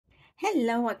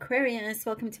Hello Aquarius,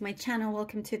 welcome to my channel,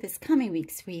 welcome to this coming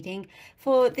week's reading.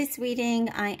 For this reading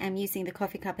I am using the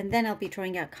coffee cup and then I'll be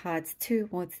drawing out cards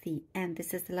towards the end.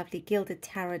 This is the lovely Gilded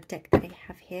Tarot deck that I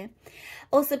have here.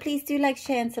 Also please do like,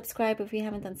 share and subscribe if you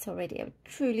haven't done so already. I would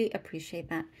truly appreciate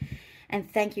that.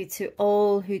 And thank you to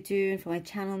all who do, and for my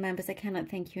channel members, I cannot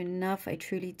thank you enough. I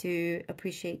truly do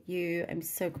appreciate you. I'm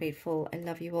so grateful. I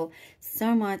love you all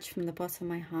so much from the bottom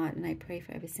of my heart and I pray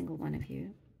for every single one of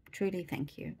you. Truly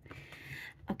thank you.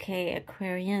 Okay,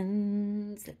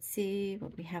 Aquarians, let's see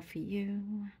what we have for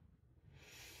you.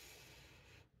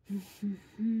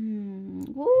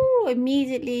 Ooh,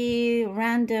 immediately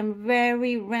random,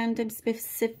 very random,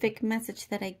 specific message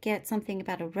that I get. Something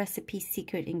about a recipe,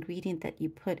 secret ingredient that you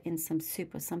put in some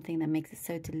soup or something that makes it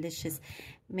so delicious.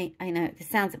 I know this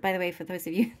sounds, by the way, for those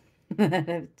of you that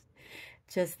have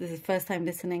just, this is the first time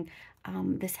listening,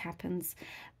 this happens.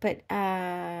 But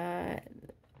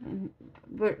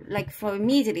like for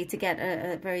immediately to get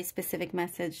a very specific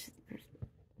message,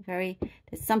 there's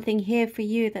something here for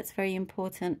you that's very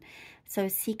important. So a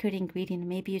secret ingredient,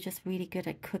 maybe you're just really good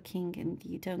at cooking and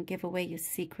you don't give away your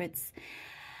secrets.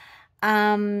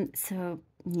 So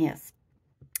yes,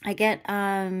 I get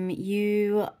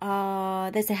you are,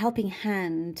 there's a helping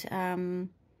hand.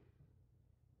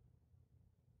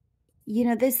 You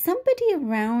know, there's somebody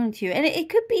around you, and it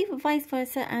could be vice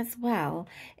versa as well.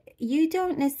 You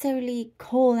don't necessarily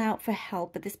call out for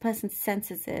help, but this person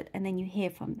senses it and then you hear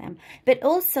from them. But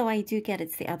also I do get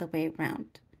it's the other way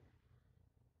around.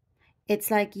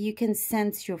 It's like you can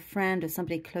sense your friend or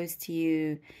somebody close to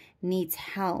you needs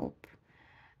help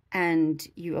and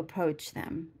you approach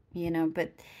them, you know,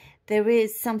 but there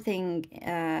is something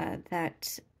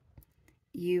that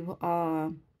you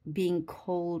are being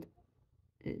called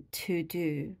to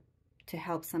do to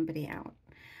help somebody out.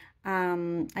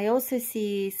 I also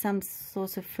see some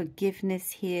sort of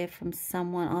forgiveness here from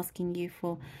someone asking you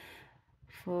for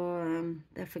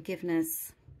their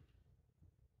forgiveness.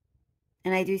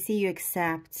 And I do see you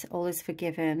accept, all is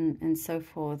forgiven and so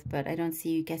forth, but I don't see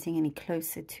you getting any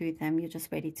closer to them. You're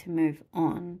just ready to move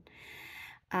on.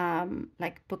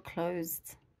 Like book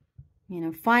closed, you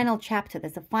know, final chapter.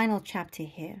 There's a final chapter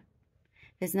here.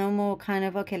 There's no more kind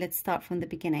of, okay, let's start from the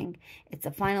beginning. It's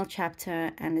a final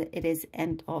chapter and it is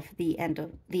end of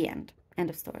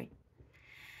story.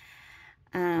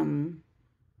 There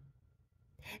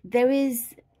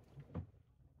is,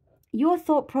 your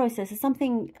thought process is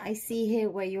something I see here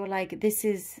where you're like, this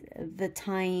is the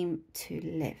time to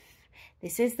live.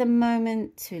 This is the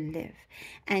moment to live.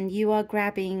 And you are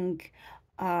grabbing,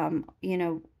 you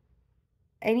know,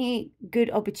 any good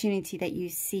opportunity that you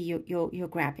see, you're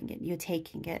grabbing it, you're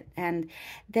taking it. And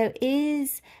there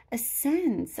is a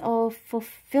sense of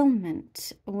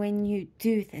fulfillment when you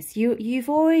do this. You've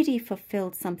already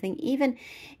fulfilled something, even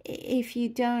if you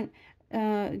don't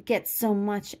get so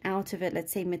much out of it,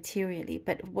 let's say materially,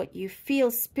 but what you feel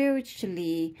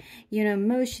spiritually, you know,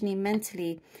 emotionally,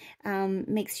 mentally,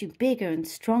 makes you bigger and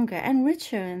stronger and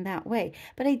richer in that way.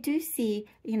 But I do see,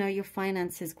 you know, your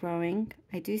finances growing.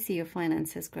 I do see your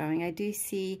finances growing. I do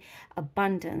see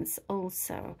abundance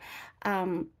also.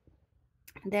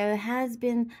 There has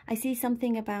been, I see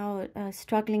something about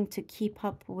struggling to keep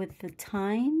up with the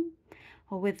time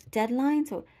or with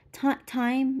deadlines or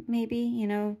time, maybe, you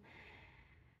know.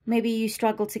 Maybe you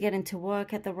struggle to get into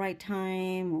work at the right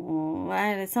time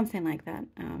or something like that.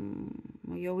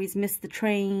 Or you always miss the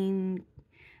train.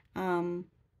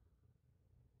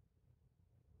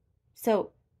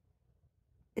 So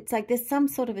it's like there's some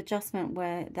sort of adjustment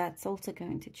where that's also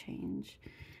going to change.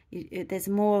 There's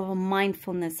more of a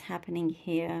mindfulness happening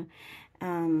here.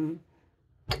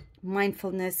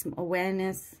 Mindfulness,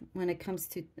 awareness when it comes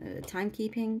to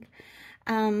timekeeping.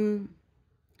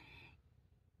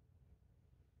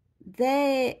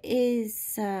 There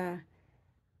is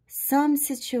some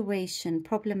situation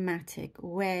problematic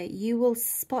where you will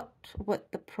spot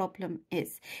what the problem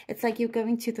is. It's like you're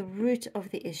going to the root of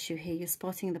the issue here. You're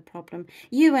spotting the problem,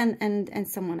 you and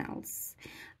someone else.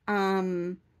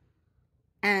 And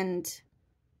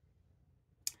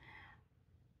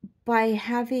by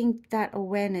having that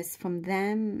awareness from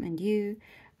them and you,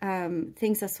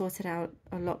 things are sorted out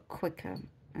a lot quicker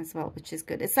as well, which is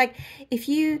good. It's like if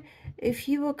you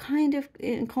were kind of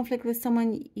in conflict with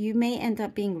someone, you may end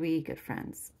up being really good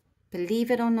friends.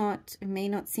 Believe it or not, it may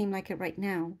not seem like it right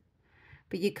now,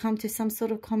 but you come to some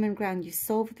sort of common ground, you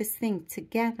solve this thing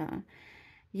together,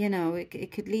 you know,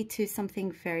 it could lead to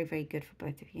something very, very good for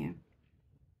both of you.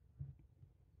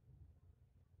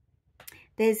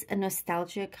 there's a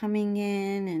nostalgia coming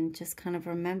in and just kind of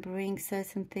remembering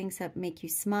certain things that make you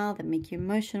smile, that make you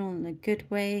emotional in a good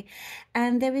way.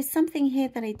 And there is something here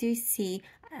that I do see.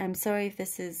 I'm sorry if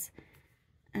this is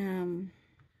a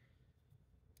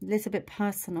little bit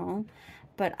personal,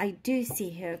 but I do see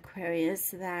here,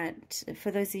 Aquarius, that for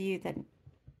those of you that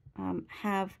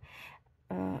have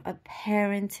a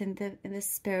parent in the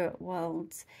spirit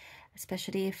world,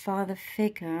 especially a father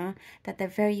figure, that they're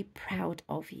very proud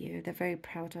of you. They're very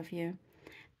proud of you.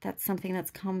 That's something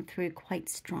that's come through quite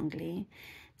strongly.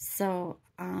 So,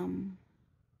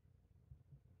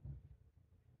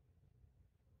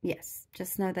 yes,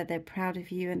 just know that they're proud of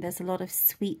you, and there's a lot of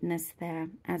sweetness there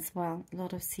as well. A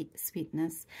lot of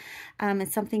sweetness. And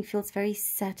something feels very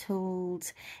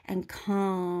settled and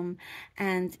calm,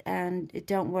 and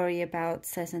don't worry about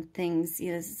certain things.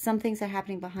 You know, some things are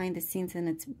happening behind the scenes,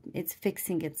 and it's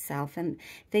fixing itself. And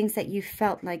things that you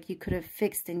felt like you could have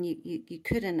fixed and you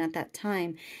couldn't at that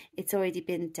time, it's already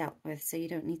been dealt with. So you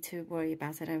don't need to worry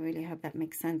about it. I really hope that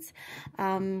makes sense.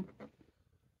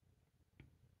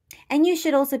 And you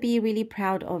should also be really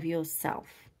proud of yourself.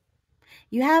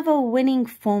 You have a winning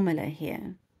formula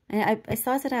here. And I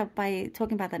started out by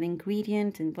talking about that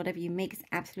ingredient, and whatever you make is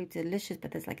absolutely delicious,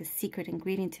 but there's like a secret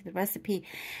ingredient to the recipe.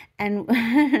 And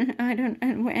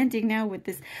and we're ending now with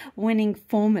this winning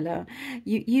formula.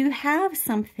 You have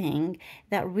something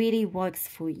that really works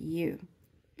for you.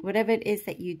 Whatever it is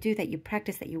that you do, that you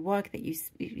practice, that you work, that you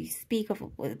speak of,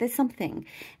 there's something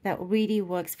that really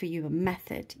works for you, a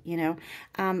method, you know,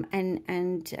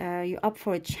 and you're up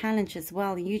for a challenge as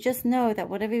well. You just know that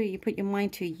whatever you put your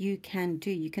mind to, you can do,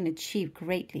 you can achieve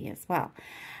greatly as well.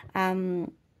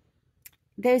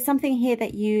 There's something here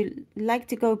that you like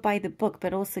to go by the book,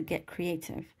 but also get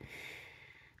creative.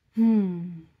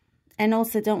 And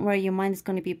also, don't worry, your mind is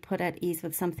going to be put at ease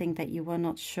with something that you were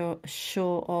not sure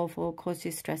of or cause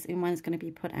you stress. Your mind is going to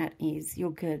be put at ease. You're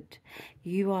good.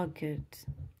 You are good.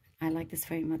 I like this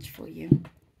very much for you.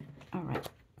 All right.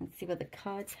 Let's see what the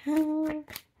cards have.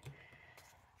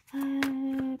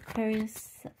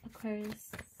 Aquarius.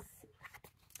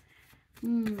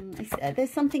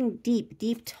 There's something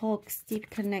deep talks, deep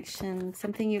connection.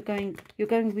 Something you're going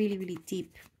really, really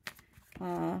deep.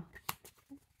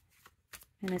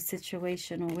 In a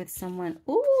situation or with someone.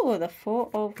 Oh, the Four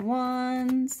of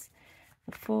Wands.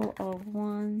 The Four of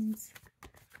Wands.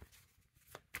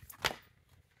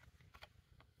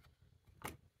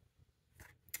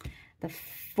 The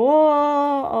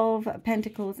Four of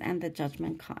Pentacles and the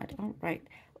Judgment card. All right.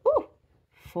 Oh,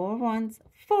 Four of Wands,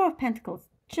 Four of Pentacles,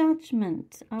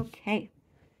 Judgment. Okay.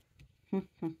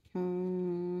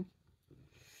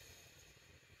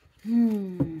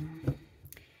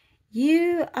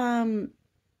 You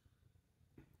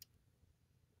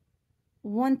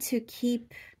want to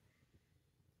keep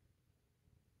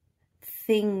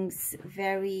things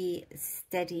very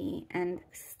steady and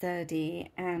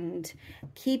sturdy, and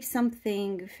keep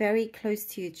something very close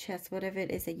to your chest, whatever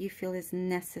it is that you feel is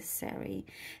necessary.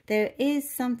 There is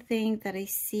something that I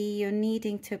see you're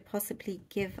needing to possibly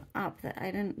give up, that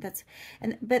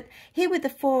but here with the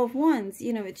Four of Wands,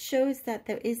 you know, it shows that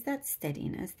there is that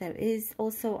steadiness. There is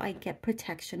also, I get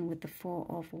protection with the Four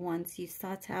of Wands. You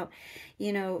start out,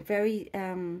 you know, very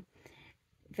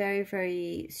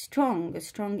very strong, a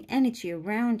strong energy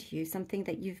around you, something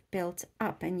that you've built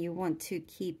up and you want to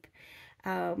keep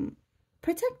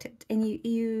protected. And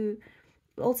you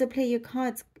also play your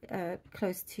cards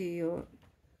close to your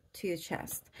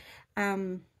chest.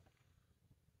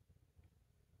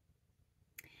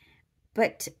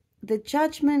 But the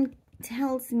Judgment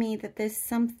tells me that there's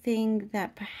something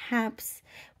that perhaps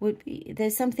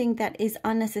there's something that is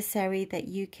unnecessary that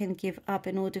you can give up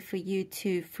in order for you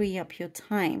to free up your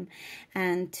time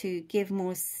and to give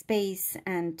more space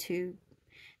and to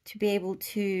be able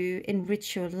to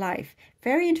enrich your life.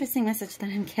 Very interesting message that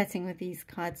I'm getting with these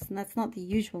cards, and that's not the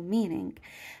usual meaning.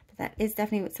 That is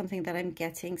definitely something that I'm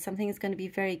getting. Something is going to be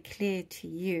very clear to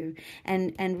you,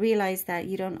 and realize that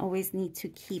you don't always need to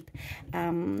keep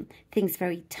things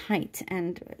very tight,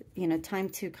 and you know, time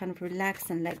to kind of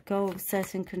relax and let go of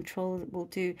certain control will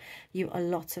do you a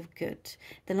lot of good.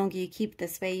 The longer you keep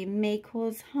this way, it may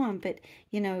cause harm, but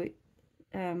you know,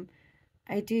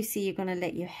 I do see you're going to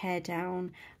let your hair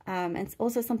down, and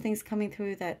also something's coming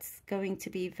through that's going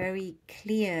to be very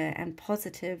clear and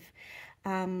positive,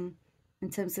 in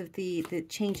terms of the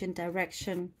change in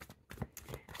direction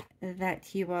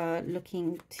that you are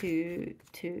looking to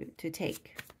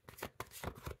take.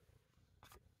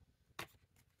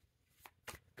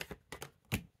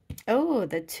 Oh,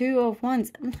 the Two of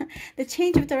Wands. The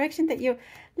change of direction that you're...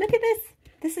 Look at this.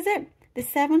 This is it. The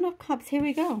Seven of Cups. Here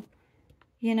we go.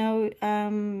 you know,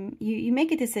 you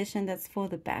make a decision that's for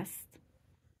the best,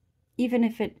 even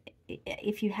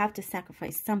if you have to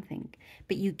sacrifice something,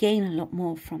 but you gain a lot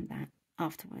more from that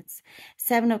afterwards.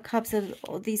 Seven of Cups are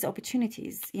all these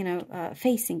opportunities, you know,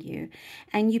 facing you,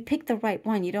 and you pick the right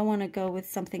one. You don't want to go with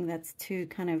something that's too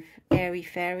kind of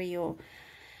airy-fairy, or,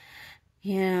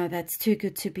 you know, that's too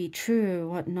good to be true,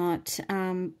 whatnot.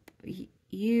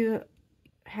 You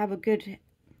have a good,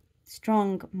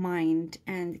 strong mind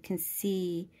and can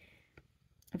see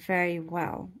very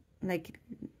well. Like,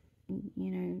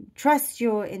 you know, trust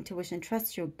your intuition,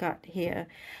 trust your gut here.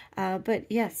 But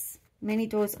yes, many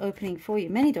doors opening for you,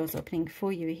 many doors opening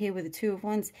for you. Here with the Two of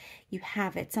Wands, you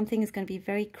have it. Something is going to be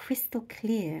very crystal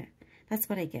clear. That's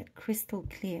what I get, crystal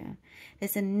clear.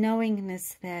 There's a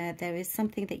knowingness there. There is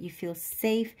something that you feel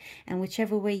safe, and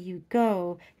whichever way you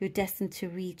go, you're destined to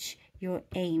reach your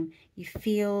aim. You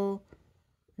feel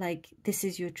like this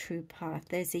is your true path.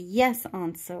 There's a yes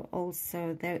answer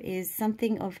also. There is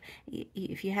something of,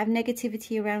 if you have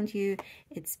negativity around you,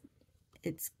 it's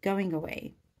going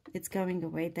away. It's going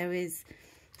away. There is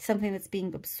something that's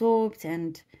being absorbed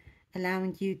and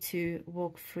allowing you to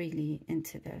walk freely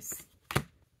into this.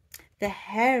 The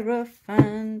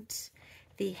Hierophant.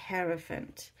 The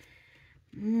Hierophant.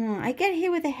 I get here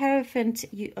with the Hierophant,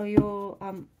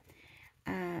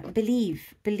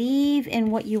 believe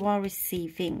in what you are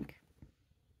receiving.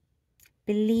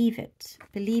 Believe it.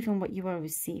 Believe in what you are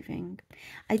receiving.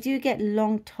 I do get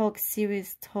long talks,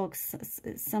 serious talks,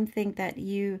 something that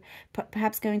you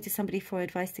perhaps going to somebody for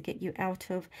advice to get you out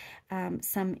of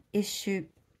some issue.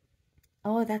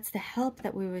 Oh, that's the help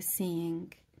that we were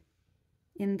seeing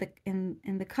in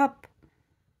the cup.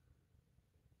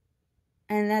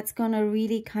 And that's going to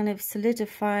really kind of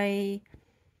solidify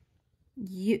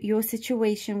your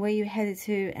situation, where you're headed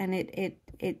to, and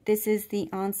this is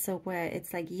the answer where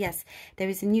it's like, yes, there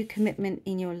is a new commitment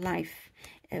in your life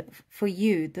for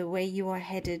you, the way you are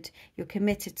headed, you're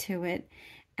committed to it.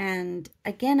 And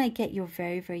again, I get you're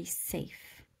very, very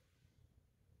safe,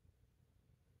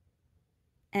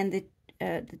 and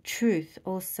the truth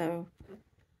also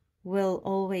will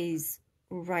always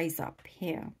rise up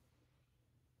here.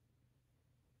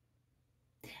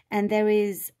 And there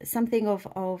is something of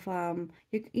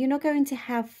you're not going to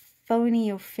have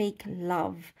phony or fake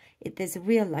love. There's a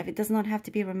real life. It does not have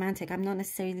to be romantic. I'm not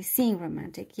necessarily seeing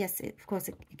romantic. Yes, of course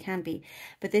it can be.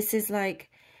 But this is like,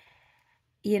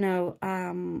 you know,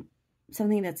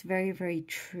 something that's very, very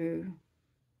true,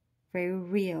 very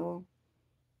real.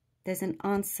 There's an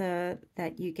answer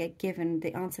that you get given,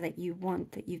 the answer that you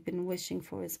want, that you've been wishing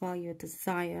for as well, your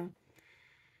desire.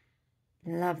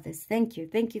 Love this. Thank you.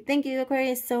 Thank you. Thank you,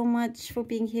 Aquarius, so much for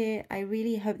being here. I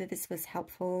really hope that this was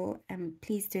helpful. And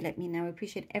please do let me know. I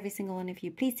appreciate every single one of you.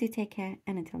 Please do take care.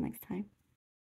 And until next time.